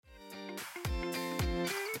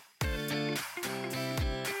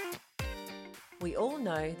We all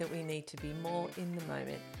know that we need to be more in the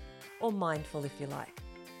moment, or mindful if you like,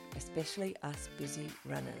 especially us busy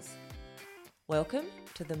runners. Welcome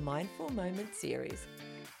to the Mindful Moment series,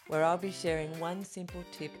 where I'll be sharing one simple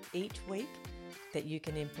tip each week that you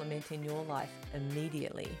can implement in your life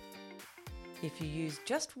immediately. If you use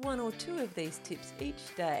just one or two of these tips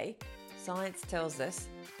each day, science tells us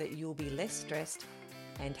that you'll be less stressed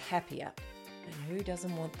and happier. And who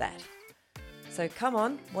doesn't want that? So come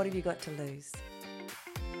on, what have you got to lose?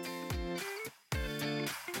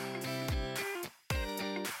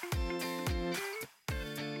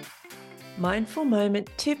 Mindful Moment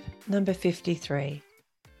tip number 53.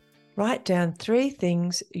 Write down 3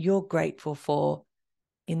 things you're grateful for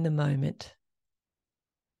in the moment.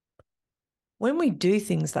 When we do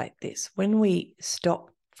things like this, when we stop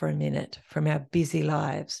for a minute from our busy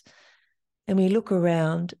lives and we look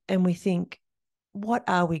around and we think, what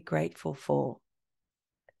are we grateful for?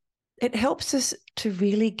 It helps us to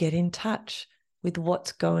really get in touch with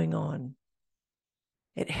what's going on.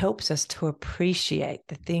 It helps us to appreciate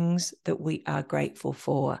the things that we are grateful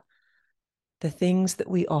for, the things that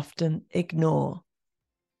we often ignore.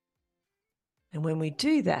 And when we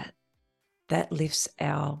do that, that lifts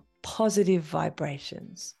our positive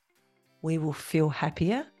vibrations. We will feel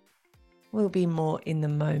happier, we'll be more in the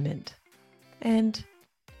moment, and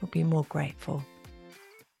we'll be more grateful.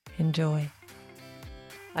 Enjoy.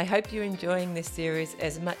 I hope you're enjoying this series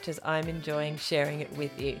as much as I'm enjoying sharing it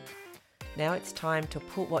with you. Now it's time to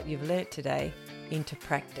put what you've learnt today into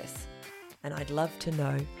practice, and I'd love to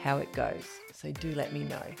know how it goes, so do let me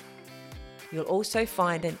know. You'll also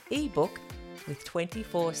find an ebook with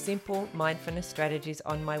 24 simple mindfulness strategies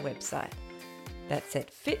on my website. That's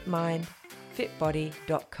at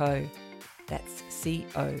fitmindfitbody.co. That's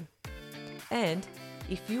C-O. And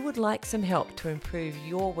if you would like some help to improve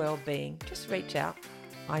your well-being, just reach out.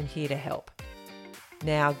 I'm here to help.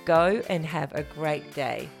 Now go and have a great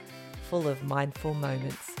day full of mindful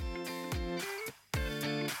moments.